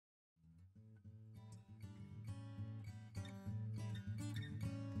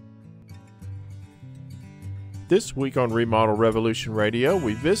This week on Remodel Revolution Radio,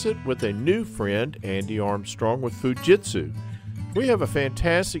 we visit with a new friend, Andy Armstrong with Fujitsu. We have a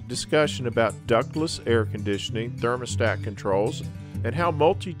fantastic discussion about ductless air conditioning, thermostat controls, and how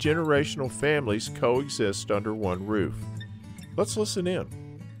multi-generational families coexist under one roof. Let's listen in.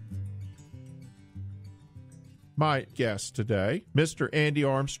 My guest today, Mr. Andy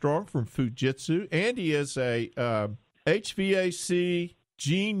Armstrong from Fujitsu. Andy is a HVAC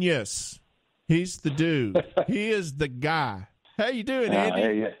genius. He's the dude. He is the guy. How you doing,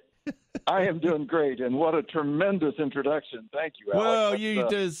 Andy? I am doing great, and what a tremendous introduction. Thank you, Alex. Well, you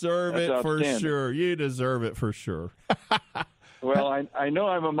deserve it for sure. You deserve it for sure. Well, I know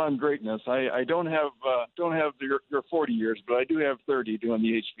I'm among greatness. I don't have your 40 years, but I do have 30 doing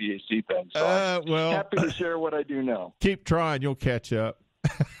the HVAC thing. So I'm happy to share what I do know. Keep trying. You'll catch up.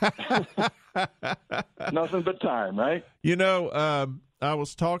 Nothing but time, right? You know, I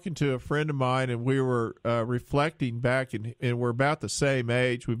was talking to a friend of mine, and we were reflecting back, and we're about the same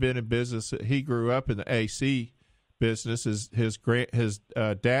age. We've been in business. He grew up in the AC business. His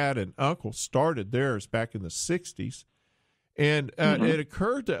dad and uncle started theirs back in the 60s. And it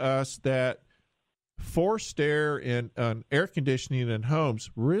occurred to us that forced air and air conditioning in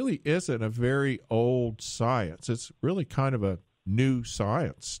homes really isn't a very old science. It's really kind of a new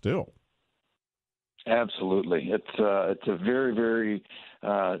science still. Absolutely, it's a very, very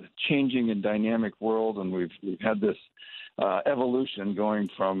changing and dynamic world, and we've had this evolution going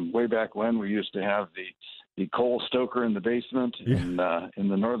from way back when we used to have the coal stoker in the basement in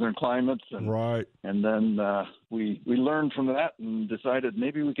the northern climates, and right. And then we learned from that and decided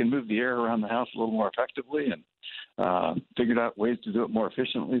maybe we can move the air around the house a little more effectively, and figured out ways to do it more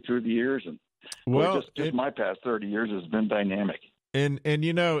efficiently through the years. And just my past 30 years has been dynamic. And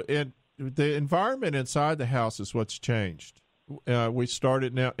you know, the environment inside the house is what's changed. We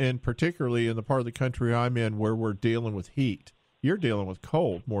started now, and particularly in the part of the country I'm in where we're dealing with heat. You're dealing with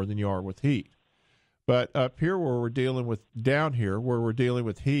cold more than you are with heat. But up here down here where we're dealing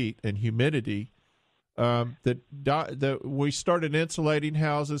with heat and humidity, we started insulating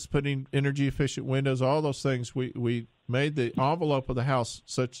houses, putting energy efficient windows, all those things. We made the envelope of the house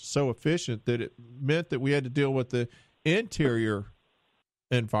so efficient that it meant that we had to deal with the interior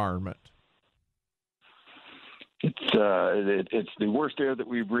environment. It's the worst air that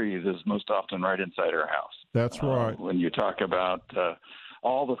we breathe is most often right inside our house. That's right. When you talk about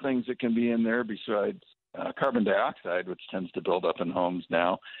all the things that can be in there besides carbon dioxide, which tends to build up in homes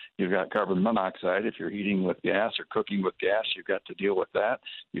now, you've got carbon monoxide. If you're heating with gas or cooking with gas, you've got to deal with that.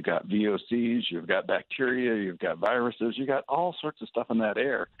 You've got VOCs, you've got bacteria, you've got viruses, you've got all sorts of stuff in that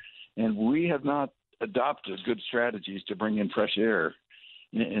air. And we have not adopted good strategies to bring in fresh air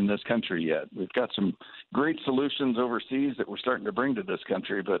in this country yet. We've got some great solutions overseas that we're starting to bring to this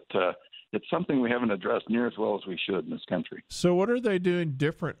country, but it's something we haven't addressed near as well as we should in this country. So what are they doing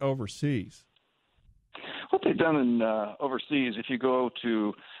different overseas? What they've done in overseas, if you go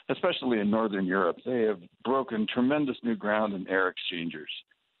to, especially in Northern Europe, they have broken tremendous new ground in air exchangers.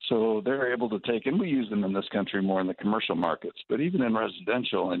 So they're able to take, and we use them in this country more in the commercial markets, but even in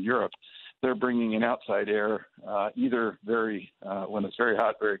residential in Europe, they're bringing in outside air, either when it's very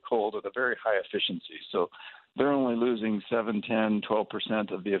hot, very cold, at a very high efficiency. So they're only losing 7, 10,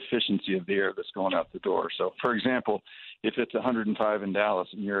 12% of the efficiency of the air that's going out the door. So, for example, if it's 105 in Dallas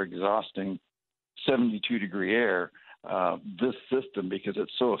and you're exhausting 72-degree air, this system, because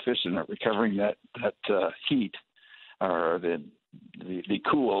it's so efficient at recovering that heat or the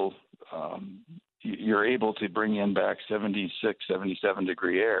cool, you're able to bring in back 76,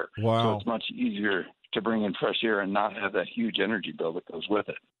 77-degree air. Wow. So it's much easier to bring in fresh air and not have that huge energy bill that goes with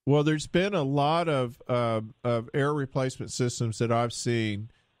it. Well, there's been a lot of air replacement systems that I've seen,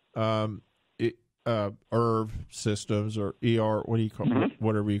 ERV systems or ER, what do you call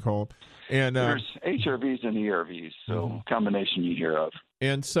whatever you call them. And there's HRVs and ERVs, so combination you hear of.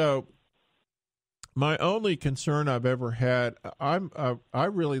 And so my only concern I've ever had, I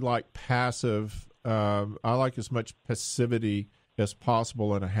really like passive. I like as much passivity as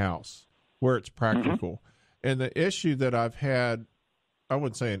possible in a house where it's practical. And the issue that I've had, I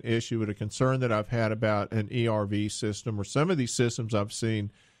wouldn't say an issue, but a concern that I've had about an ERV system or some of these systems I've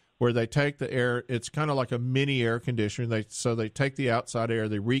seen where they take the air, it's kind of like a mini air conditioner. So they take the outside air,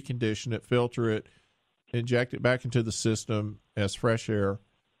 they recondition it, filter it, inject it back into the system as fresh air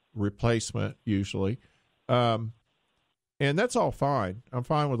replacement usually. And that's all fine. I'm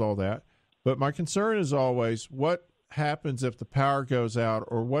fine with all that. But my concern is always what happens if the power goes out,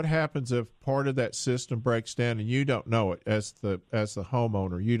 or what happens if part of that system breaks down and you don't know it as the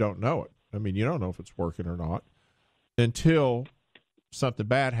homeowner. You don't know it. I mean, you don't know if it's working or not until something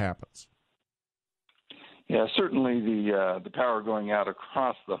bad happens. Yeah, certainly the power going out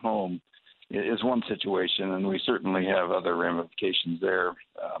across the home is one situation, and we certainly have other ramifications there.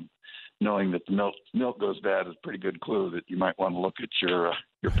 Knowing that the milk goes bad is a pretty good clue that you might want to look at your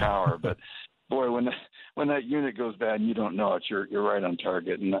power. But boy, when that unit goes bad and you don't know it, you're right on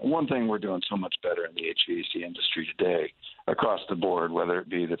target. And one thing we're doing so much better in the HVAC industry today, across the board, whether it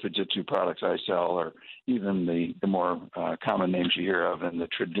be the Fujitsu products I sell or even the more common names you hear of in the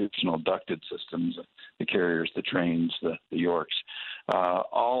traditional ducted systems, the Carriers, the Trains, the Yorks,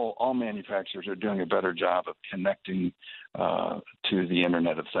 all manufacturers are doing a better job of connecting to the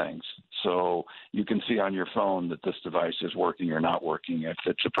Internet of Things. So you can see on your phone that this device is working or not working. If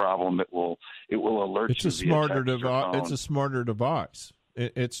it's a problem, it will alert you. It's a smarter device. It's a smarter device.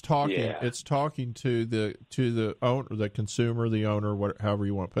 It's talking. Yeah. It's talking to the owner, the consumer, the owner, however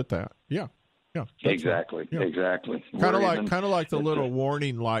you want to put that. Yeah. Yeah. Exactly. Right. Yeah. Exactly. Kind of like the little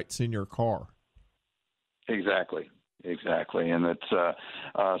warning lights in your car. Exactly. And it's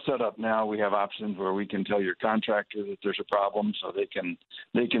set up now. We have options where we can tell your contractor that there's a problem, so they can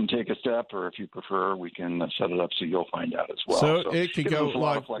take a step, or if you prefer, we can set it up so you'll find out as well. So it can go a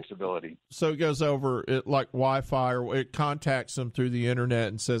lot of flexibility. So it goes over it like Wi-Fi, or it contacts them through the internet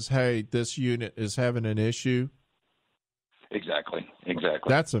and says, "Hey, this unit is having an issue." Exactly.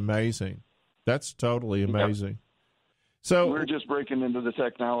 That's amazing. That's totally amazing. Yep. So we're just breaking into the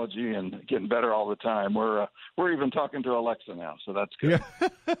technology and getting better all the time. We're even talking to Alexa now, so that's good.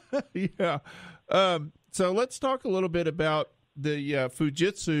 Yeah. So let's talk a little bit about the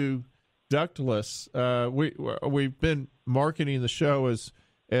Fujitsu ductless. We've been marketing the show as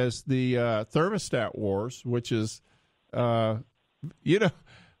the thermostat wars, which is, we have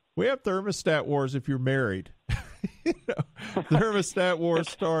thermostat wars if you're married. Thermostat wars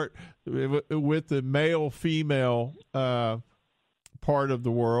start with the male-female part of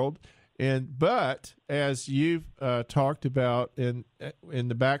the world, but as you've talked about in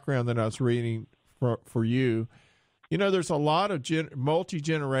the background that I was reading for you, there's a lot of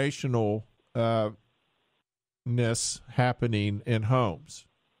multi-generational ness happening in homes,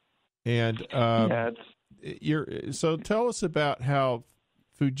 and so tell us about how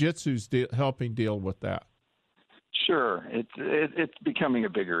Fujitsu's helping deal with that. Sure, it's becoming a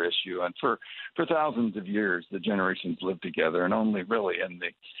bigger issue, and for thousands of years, the generations lived together, and only really in the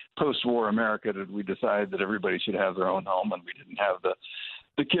post-war America did we decide that everybody should have their own home, and we didn't have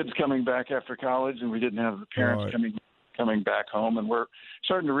the kids coming back after college, and we didn't have the parents coming back home, and we're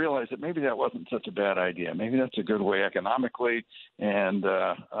starting to realize that maybe that wasn't such a bad idea. Maybe that's a good way economically and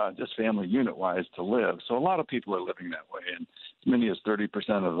just family unit-wise to live. So a lot of people are living that way, and as many as 30%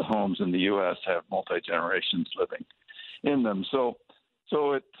 of the homes in the U.S. have multi-generations living in them. So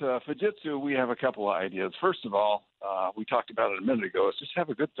at Fujitsu, we have a couple of ideas. First of all, we talked about it a minute ago, is just have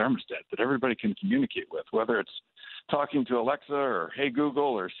a good thermostat that everybody can communicate with, whether it's talking to Alexa or Hey Google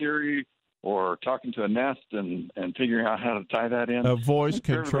or Siri, or talking to a Nest and figuring out how to tie that in. Voice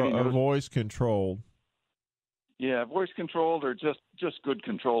controlled. Yeah, voice controlled, or just good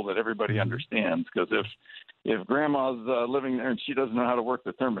control that everybody understands. Because if grandma's living there and she doesn't know how to work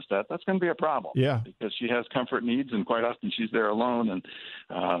the thermostat, that's going to be a problem. Yeah, because she has comfort needs, and quite often she's there alone.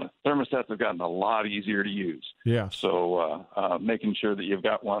 And thermostats have gotten a lot easier to use. Yeah. So making sure that you've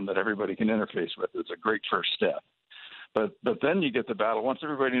got one that everybody can interface with is a great first step. But then you get the battle. Once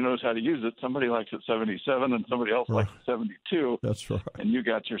everybody knows how to use it, somebody likes it 77 and somebody else likes it 72. That's right. And you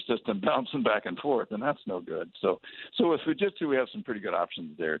got your system bouncing back and forth, and that's no good. So with Fujitsu, we have some pretty good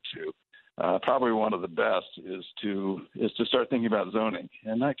options there too. Probably one of the best is to start thinking about zoning,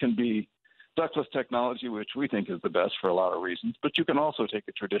 and that can be ductless technology, which we think is the best for a lot of reasons. But you can also take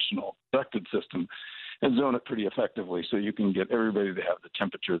a traditional ducted system and zone it pretty effectively, so you can get everybody to have the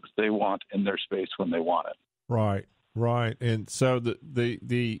temperature that they want in their space when they want it. Right, and so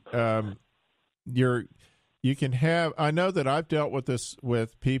you can have. I know that I've dealt with this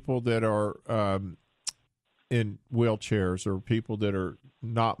with people that are in wheelchairs or people that are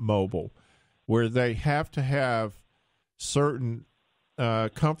not mobile, where they have to have certain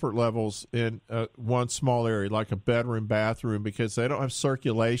comfort levels in one small area, like a bedroom, bathroom, because they don't have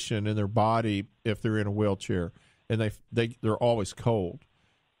circulation in their body if they're in a wheelchair, and they're always cold.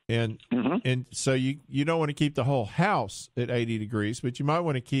 And so you don't want to keep the whole house at 80 degrees, but you might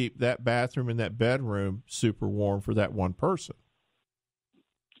want to keep that bathroom and that bedroom super warm for that one person.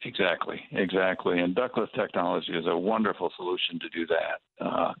 Exactly. And ductless technology is a wonderful solution to do that.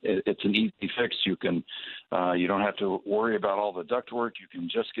 It's an easy fix. You don't have to worry about all the ductwork. You can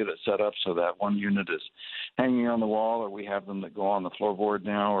just get it set up so that one unit is hanging on the wall, or we have them that go on the floorboard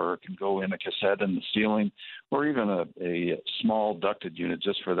now, or it can go in a cassette in the ceiling, or even a small ducted unit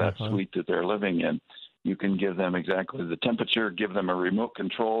just for that suite that they're living in. You can give them exactly the temperature, give them a remote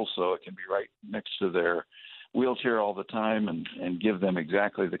control so it can be right next to their wheelchair all the time, and give them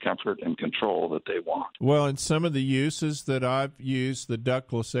exactly the comfort and control that they want. Well, in some of the uses that I've used the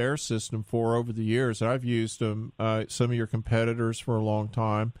ductless air system for over the years, I've used them, some of your competitors for a long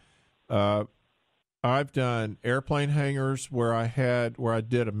time. I've done airplane hangars where I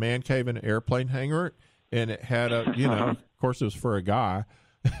did a man cave in an airplane hangar, and it had a, of course it was for a guy.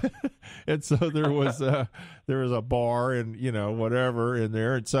 And so there was a bar and whatever in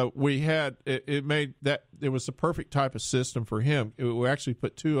there, and so we had it made that it was the perfect type of system for him. We actually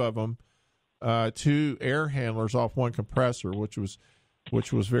put two of them, two air handlers off one compressor, which was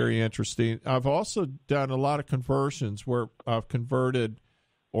very interesting. I've also done a lot of conversions where I've converted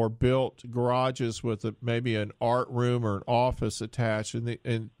or built garages with maybe an art room or an office attached,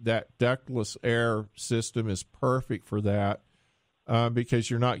 and that ductless air system is perfect for that. Because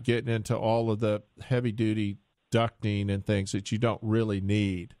you're not getting into all of the heavy-duty ducting and things that you don't really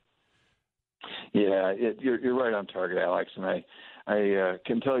need. Yeah, you're right on target, Alex, and I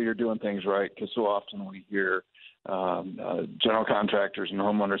can tell you're doing things right, because so often we hear general contractors and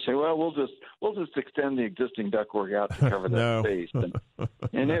homeowners say, "Well, we'll just extend the existing ductwork out to cover that space,"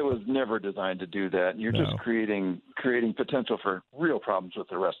 and it was never designed to do that. You're just creating potential for real problems with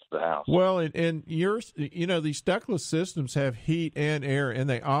the rest of the house. Well, and these ductless systems have heat and air, and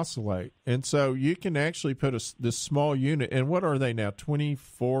they oscillate, and so you can actually put this small unit. And what are they now?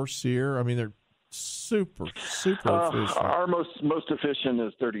 24 SEER? I mean, they're super efficient. Our most efficient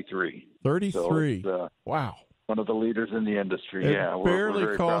is 33. 33. So wow. One of the leaders in the industry. It we're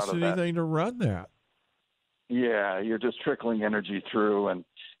barely costs anything to run that. Yeah, you're just trickling energy through, and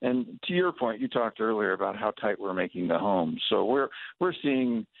to your point, you talked earlier about how tight we're making the homes. So we're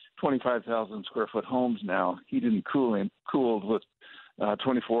seeing 25,000 square foot homes now heated and cooled with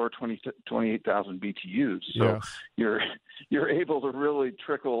 28,000 BTUs. So yes. you're able to really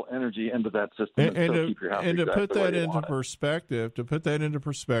trickle energy into that system and still keep your house exactly to put that into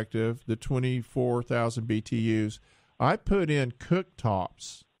perspective. The 24,000 BTUs, I put in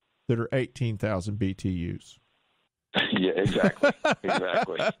cooktops that are 18,000 BTUs. Yeah, exactly.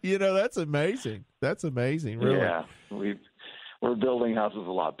 That's amazing. That's amazing, really. Yeah, we're building houses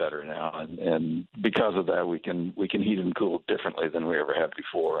a lot better now, and because of that, we can heat and cool differently than we ever have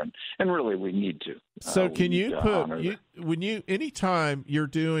before, and really we need to. So can you anytime you're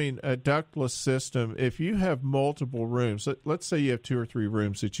doing a ductless system, if you have multiple rooms, let's say you have 2 or 3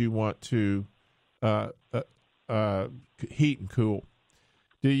 rooms that you want to heat and cool,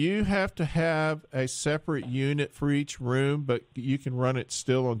 do you have to have a separate unit for each room, but you can run it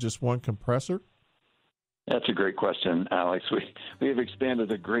still on just one compressor? That's a great question, Alex. We have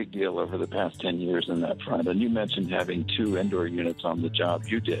expanded a great deal over the past 10 years in that front. And you mentioned having 2 indoor units on the job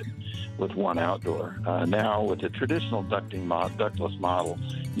you did with 1 outdoor. Now, with the traditional ductless model,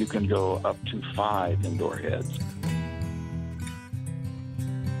 you can go up to 5 indoor heads.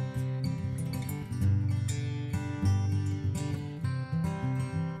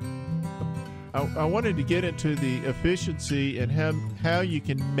 I wanted to get into the efficiency and how you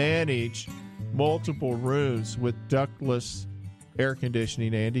can manage multiple rooms with ductless air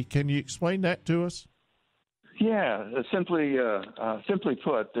conditioning, Andy. Can you explain that to us? Yeah, simply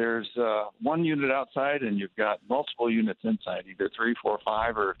put, there's 1 unit outside and you've got multiple units inside, either 3, 4,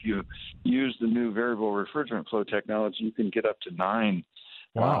 5, or if you use the new variable refrigerant flow technology, you can get up to 9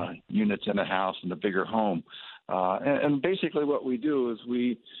 units in a house in a bigger home. And basically what we do is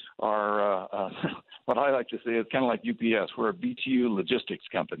we are, what I like to say is kind of like UPS. We're a BTU logistics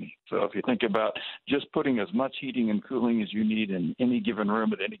company. So if you think about just putting as much heating and cooling as you need in any given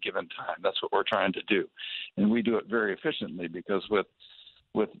room at any given time, that's what we're trying to do. And we do it very efficiently because with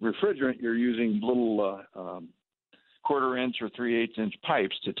refrigerant, you're using little 1/4 inch or 3/8 inch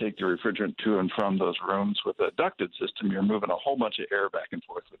pipes to take the refrigerant to and from those rooms. With a ducted system, you're moving a whole bunch of air back and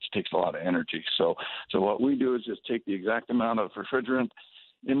forth, which takes a lot of energy. So what we do is just take the exact amount of refrigerant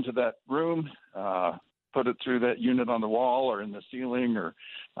into that room, put it through that unit on the wall or in the ceiling or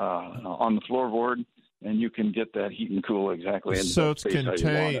on the floorboard, and you can get that heat and cool exactly in so the it's space how you want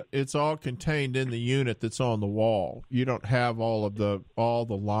contained. it. It's all contained in the unit that's on the wall. You don't have all the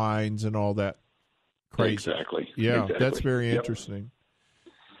lines and all that crazy. Exactly. Yeah, exactly. that's very interesting.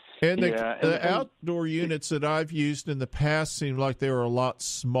 And the outdoor units that I've used in the past seemed like they were a lot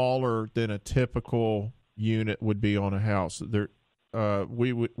smaller than a typical unit would be on a house.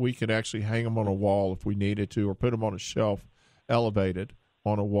 We could actually hang them on a wall if we needed to, or put them on a shelf, elevated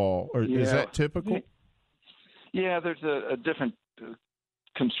on a wall. Is that typical? Yeah, there's a different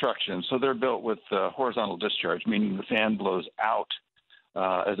construction. So they're built with horizontal discharge, meaning the fan blows out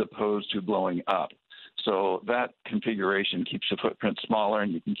as opposed to blowing up. So that configuration keeps the footprint smaller,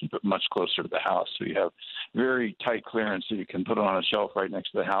 and you can keep it much closer to the house. So you have very tight clearance, so you can put it on a shelf right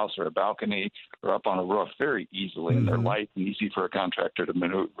next to the house or a balcony or up on a roof very easily, and they're light and easy for a contractor to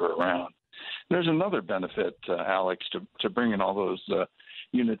maneuver around. There's another benefit, Alex, to bringing all those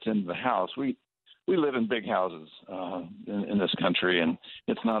units into the house. We live in big houses in this country, and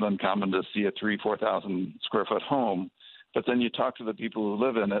it's not uncommon to see a 4,000 square foot home. But then you talk to the people who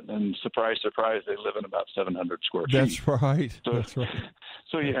live in it, and surprise, surprise, they live in about 700 square feet. That's right. So, That's right.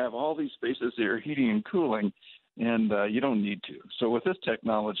 So you have all these spaces that are heating and cooling, and you don't need to. So with this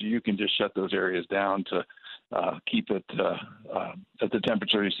technology, you can just shut those areas down to keep it at the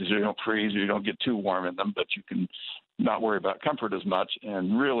temperature so you don't freeze or you don't get too warm in them, but you can not worry about comfort as much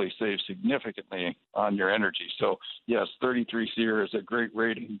and really save significantly on your energy. So yes, 33 SEER is a great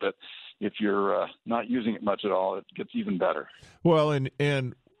rating, but if you're not using it much at all, it gets even better. Well, and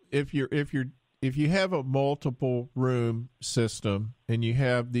if you have a multiple room system and you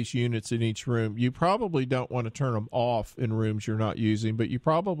have these units in each room, you probably don't want to turn them off in rooms you're not using, but you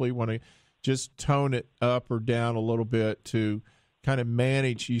probably want to just tone it up or down a little bit to kind of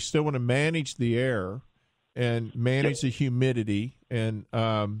manage. You still want to manage the air and manage the humidity, and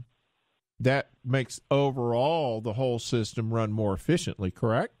that makes overall the whole system run more efficiently,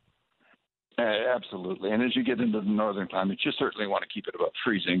 correct? Absolutely. And as you get into the northern climates, you certainly want to keep it above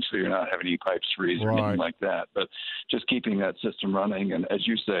freezing so you're not having any pipes freeze or anything like that. But just keeping that system running, and as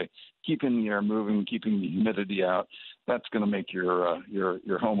you say, keeping the air moving, keeping the humidity out, that's going to make your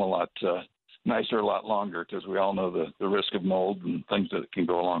home a lot nicer, a lot longer, because we all know the risk of mold and things that can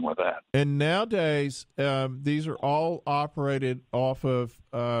go along with that. And nowadays, these are all operated off of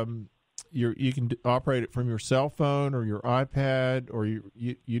you can operate it from your cell phone or your iPad, or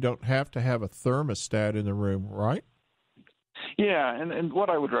you don't have to have a thermostat in the room, right? Yeah, and what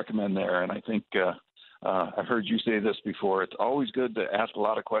I would recommend there, and I think I've heard you say this before, it's always good to ask a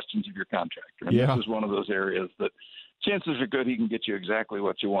lot of questions of your contractor. And this is one of those areas that chances are good he can get you exactly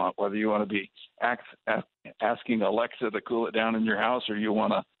what you want, whether you want to be asking Alexa to cool it down in your house, or you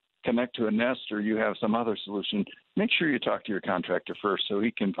want to connect to a Nest, or you have some other solution. Make sure you talk to your contractor first so he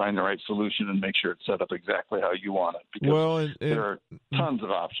can find the right solution and make sure it's set up exactly how you want it, because there are tons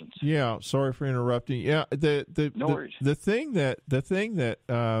of options. Yeah, sorry for interrupting. Yeah, no worries. The thing that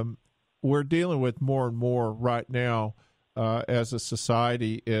we're dealing with more and more right now as a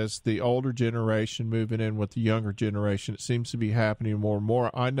society is the older generation moving in with the younger generation. It seems to be happening more and more.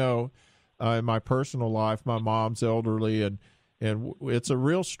 I know in my personal life, my mom's elderly, and it's a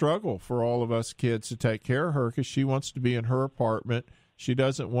real struggle for all of us kids to take care of her, because she wants to be in her apartment. She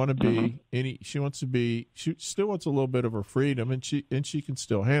doesn't want to be she still wants a little bit of her freedom, and she can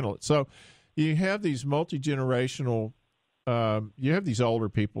still handle it. So you have these multi-generational, you have these older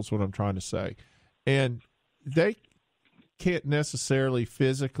people is what I'm trying to say, and they can't necessarily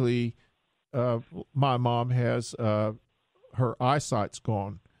physically, my mom has, her eyesight's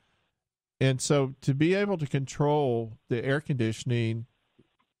gone. And so to be able to control the air conditioning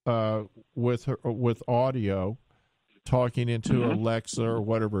with audio, talking into Alexa or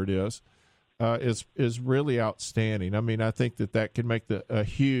whatever it is really outstanding. I mean, I think that can make a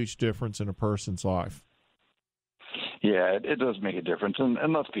huge difference in a person's life. Yeah, it does make a difference.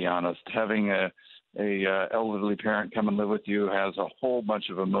 And let's be honest, having a elderly parent come and live with you has a whole bunch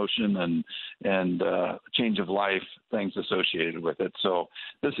of emotion and change of life things associated with it. So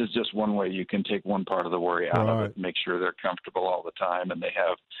this is just one way you can take one part of the worry out of it, make sure they're comfortable all the time, and they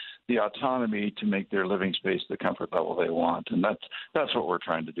have the autonomy to make their living space the comfort level they want. And that's what we're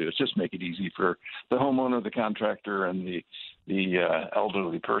trying to do. Is just make it easy for the homeowner, the contractor, and the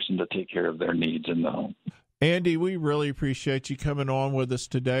elderly person to take care of their needs in the home. Andy, we really appreciate you coming on with us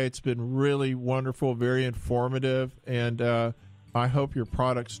today. It's been really wonderful, very informative, and I hope your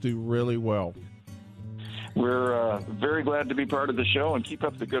products do really well. We're very glad to be part of the show, and keep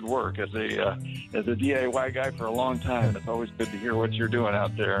up the good work. As a DIY guy for a long time, it's always good to hear what you're doing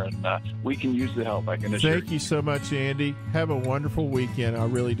out there, and we can use the help, I can assure you. Thank you so much, Andy. Have a wonderful weekend. I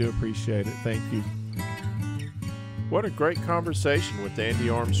really do appreciate it. Thank you. What a great conversation with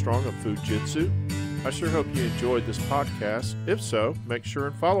Andy Armstrong of Fujitsu. I sure hope you enjoyed this podcast. If so, make sure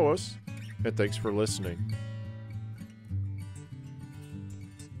and follow us, and thanks for listening.